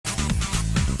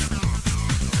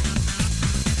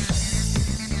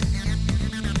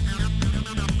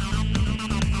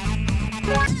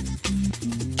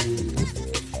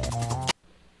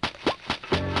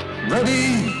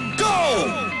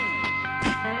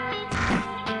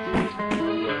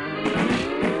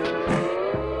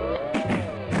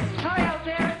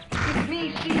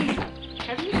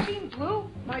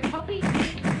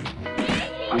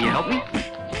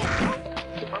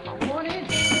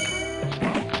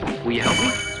Will you help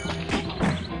me?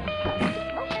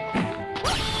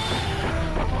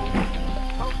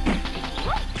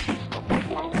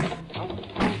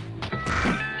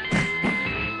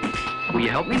 Will you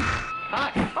help me?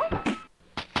 Hi.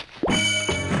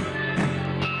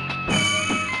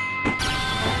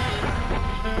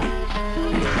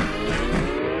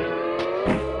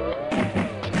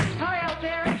 Hi out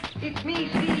there. It's me,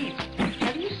 Steve.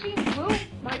 Have you seen Blue,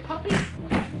 my puppy?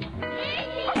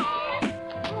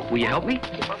 Will you help me?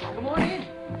 Come on in.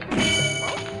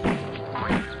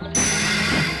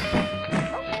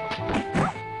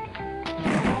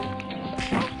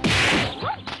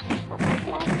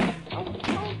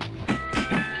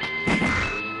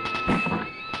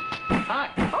 Hi.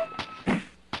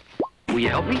 Will you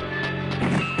help me?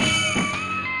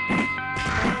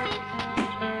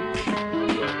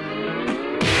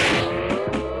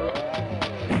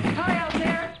 Hi out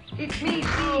there. It's me,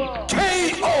 Steve.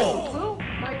 K.O. Blue,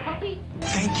 my puppy.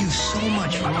 Thank you so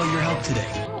much for all your help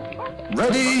today.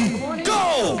 Ready,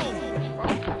 go!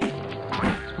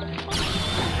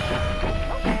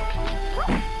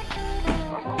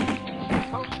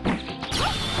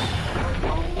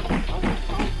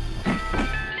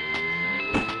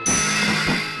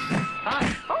 Hi.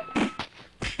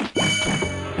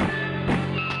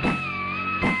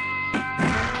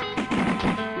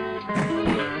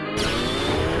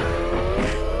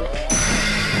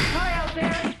 Hi out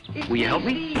there. It's Will you help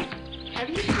me? Steve. Have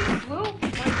you seen Blue,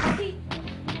 my puppy?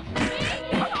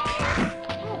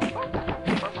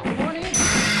 Come on in.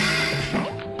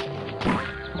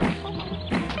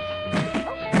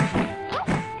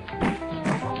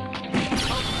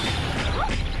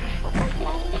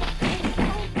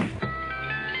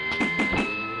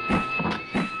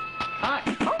 Hi.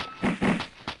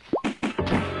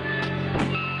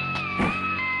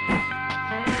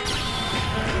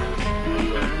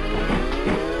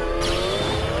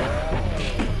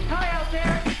 Hi out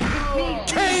there. It's me,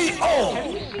 Steve. K.O. Have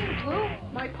you seen Blue,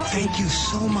 my puppy? Thank you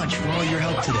so much for all your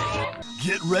help today.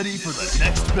 Get ready for the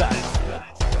next battle.